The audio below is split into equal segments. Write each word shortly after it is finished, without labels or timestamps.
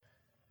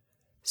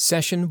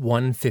Session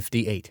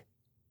 158,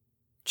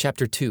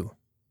 Chapter 2,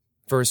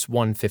 Verse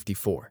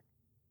 154.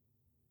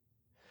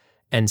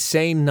 And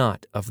say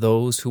not of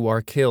those who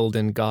are killed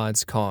in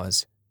God's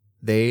cause,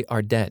 they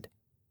are dead.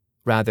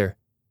 Rather,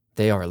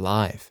 they are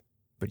alive,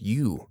 but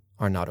you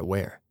are not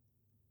aware.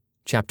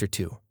 Chapter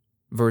 2,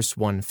 Verse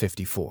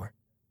 154.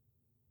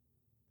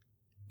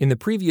 In the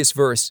previous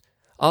verse,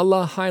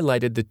 Allah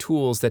highlighted the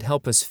tools that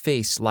help us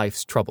face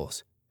life's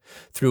troubles.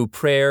 Through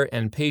prayer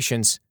and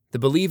patience, the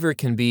believer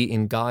can be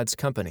in God's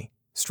company,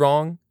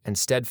 strong and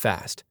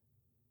steadfast.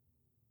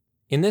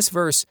 In this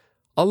verse,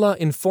 Allah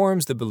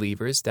informs the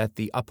believers that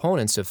the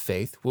opponents of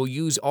faith will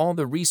use all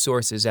the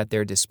resources at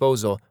their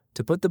disposal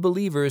to put the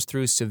believers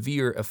through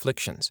severe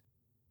afflictions.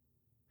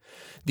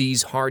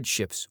 These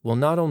hardships will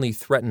not only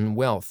threaten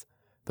wealth,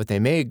 but they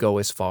may go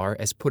as far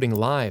as putting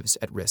lives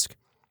at risk.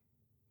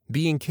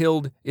 Being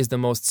killed is the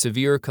most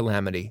severe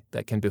calamity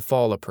that can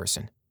befall a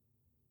person.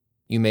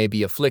 You may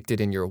be afflicted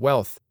in your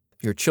wealth,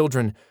 your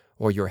children,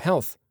 or your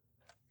health,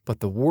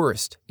 but the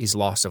worst is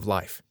loss of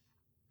life.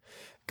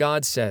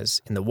 God says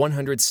in the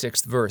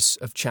 106th verse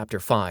of chapter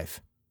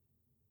 5,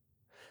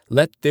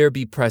 "Let there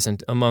be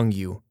present among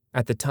you,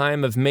 at the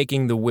time of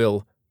making the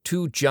will,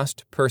 2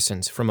 just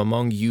persons from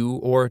among you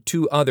or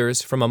 2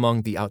 others from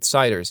among the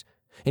outsiders,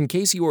 in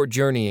case you are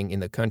journeying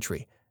in the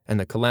country, and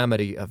the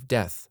calamity of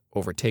death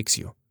overtakes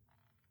you."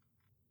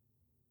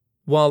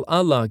 While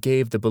Allah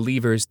gave the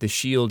believers the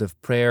shield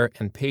of prayer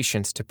and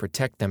patience to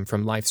protect them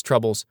from life's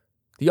troubles,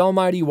 the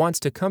Almighty wants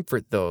to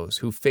comfort those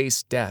who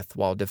face death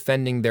while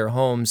defending their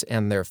homes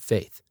and their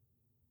faith.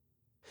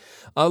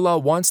 Allah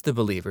wants the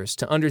believers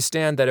to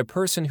understand that a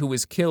person who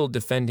is killed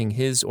defending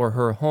his or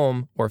her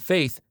home or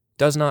faith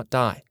does not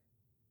die.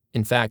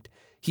 In fact,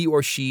 he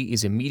or she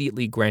is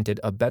immediately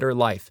granted a better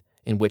life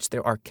in which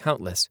there are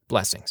countless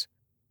blessings.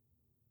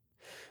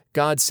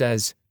 God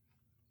says,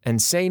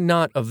 "And say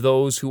not of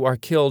those who are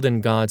killed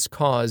in God's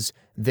cause,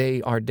 they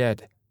are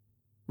dead.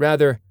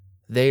 Rather,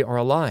 they are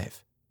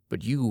alive,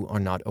 but you are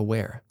not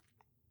aware."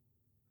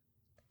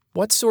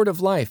 What sort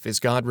of life is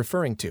God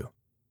referring to?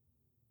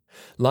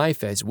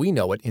 Life as we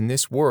know it in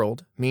this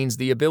world means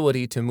the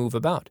ability to move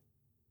about.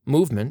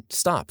 Movement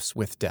stops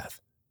with death.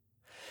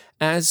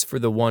 As for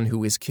the one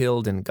who is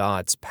killed in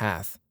God's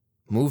path,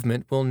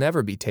 movement will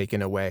never be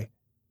taken away.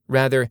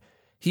 Rather,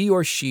 he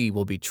or she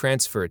will be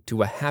transferred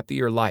to a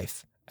happier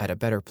life at a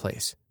better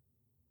place.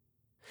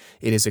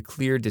 It is a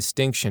clear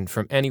distinction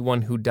from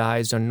anyone who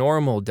dies a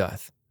normal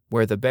death,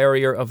 where the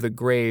barrier of the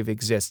grave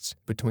exists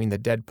between the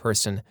dead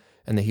person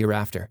and the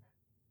hereafter.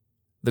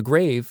 The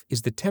grave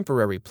is the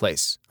temporary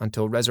place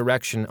until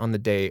resurrection on the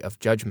day of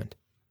judgment.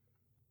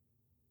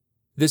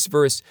 This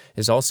verse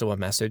is also a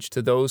message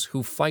to those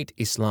who fight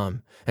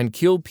Islam and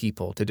kill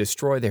people to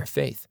destroy their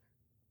faith.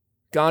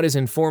 God is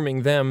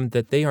informing them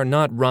that they are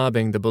not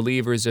robbing the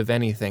believers of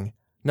anything,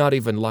 not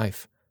even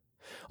life.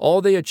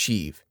 All they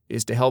achieve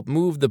is to help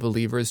move the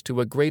believers to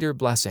a greater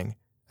blessing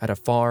at a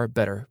far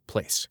better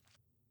place.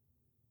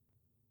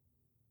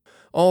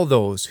 All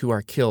those who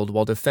are killed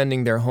while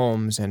defending their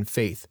homes and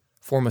faith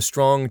form a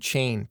strong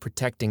chain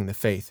protecting the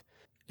faith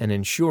and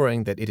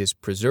ensuring that it is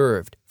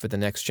preserved for the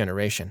next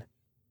generation.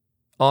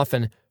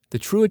 Often, the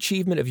true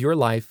achievement of your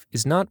life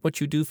is not what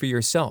you do for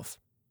yourself,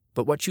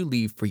 but what you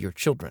leave for your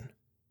children.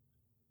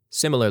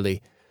 Similarly,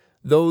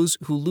 those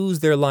who lose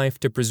their life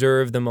to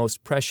preserve the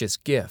most precious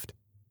gift,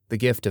 the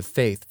gift of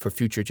faith for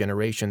future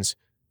generations,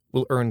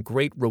 will earn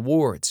great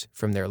rewards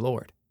from their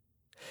Lord.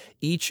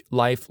 Each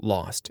life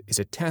lost is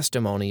a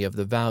testimony of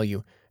the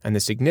value and the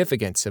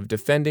significance of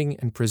defending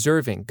and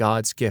preserving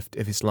God's gift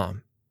of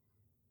Islam.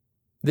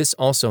 This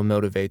also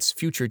motivates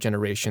future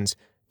generations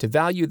to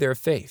value their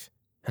faith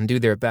and do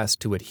their best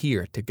to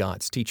adhere to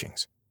God's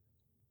teachings.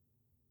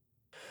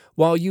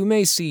 While you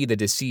may see the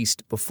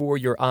deceased before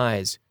your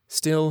eyes,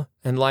 still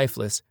and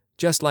lifeless,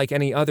 just like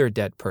any other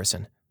dead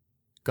person,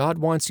 God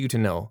wants you to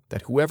know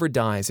that whoever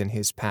dies in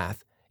His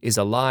path is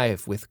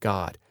alive with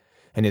God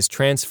and is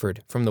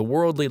transferred from the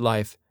worldly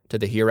life to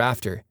the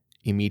hereafter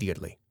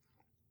immediately.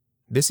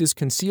 This is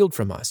concealed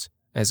from us,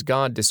 as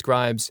God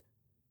describes,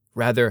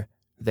 "Rather,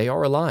 they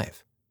are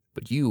alive,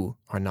 but you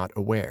are not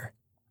aware."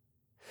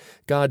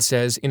 God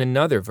says in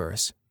another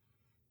verse,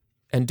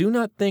 "And do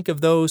not think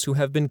of those who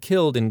have been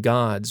killed in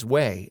God's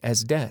way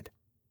as dead.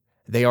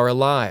 They are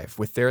alive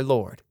with their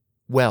Lord,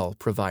 well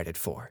provided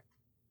for."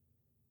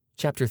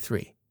 Chapter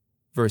 3,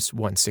 verse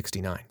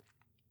 169.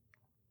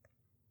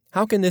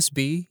 How can this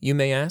be, you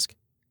may ask?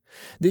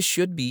 This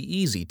should be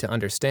easy to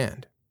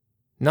understand.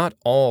 Not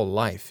all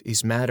life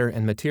is matter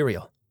and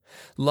material.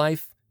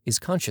 Life is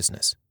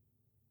consciousness.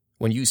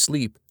 When you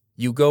sleep,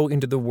 you go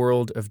into the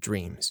world of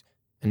dreams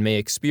and may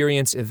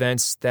experience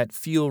events that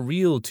feel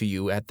real to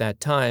you at that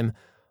time,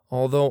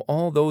 although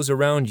all those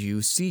around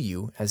you see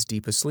you as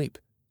deep asleep.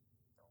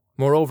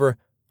 Moreover,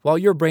 while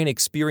your brain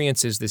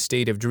experiences the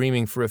state of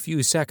dreaming for a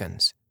few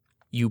seconds,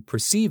 you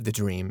perceive the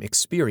dream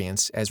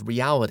experience as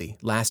reality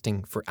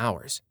lasting for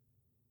hours.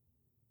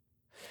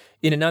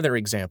 In another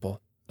example,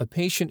 a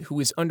patient who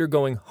is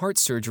undergoing heart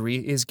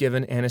surgery is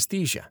given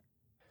anesthesia.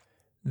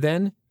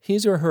 then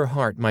his or her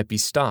heart might be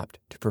stopped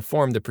to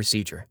perform the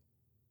procedure.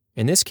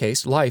 In this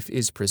case, life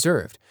is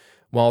preserved,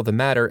 while the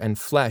matter and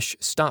flesh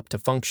stop to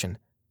function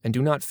and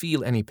do not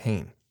feel any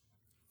pain.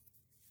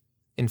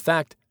 In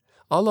fact,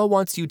 Allah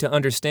wants you to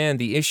understand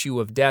the issue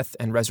of death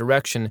and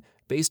resurrection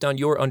based on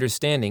your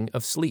understanding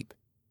of sleep.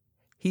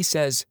 He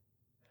says,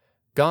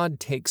 God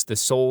takes the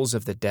souls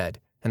of the dead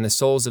and the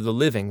souls of the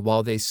living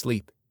while they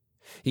sleep.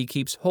 He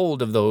keeps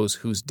hold of those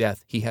whose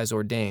death He has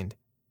ordained,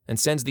 and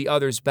sends the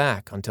others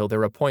back until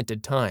their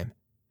appointed time.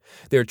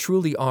 There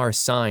truly are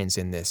signs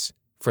in this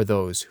for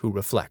those who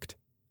reflect.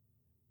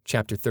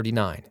 Chapter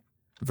 39,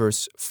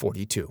 verse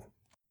 42.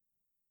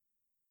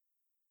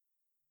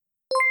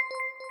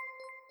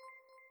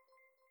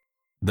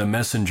 The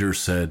messenger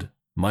said,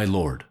 My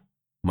Lord,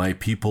 my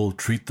people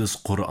treat this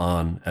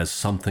Quran as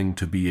something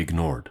to be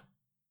ignored.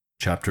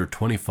 Chapter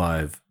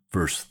 25,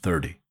 verse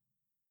 30.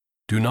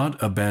 Do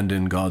not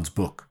abandon God's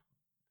book.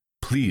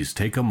 Please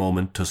take a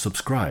moment to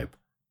subscribe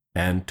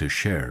and to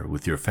share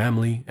with your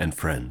family and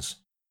friends.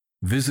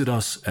 Visit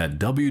us at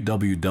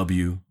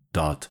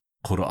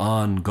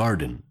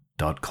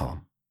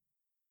www.qurangarden.com.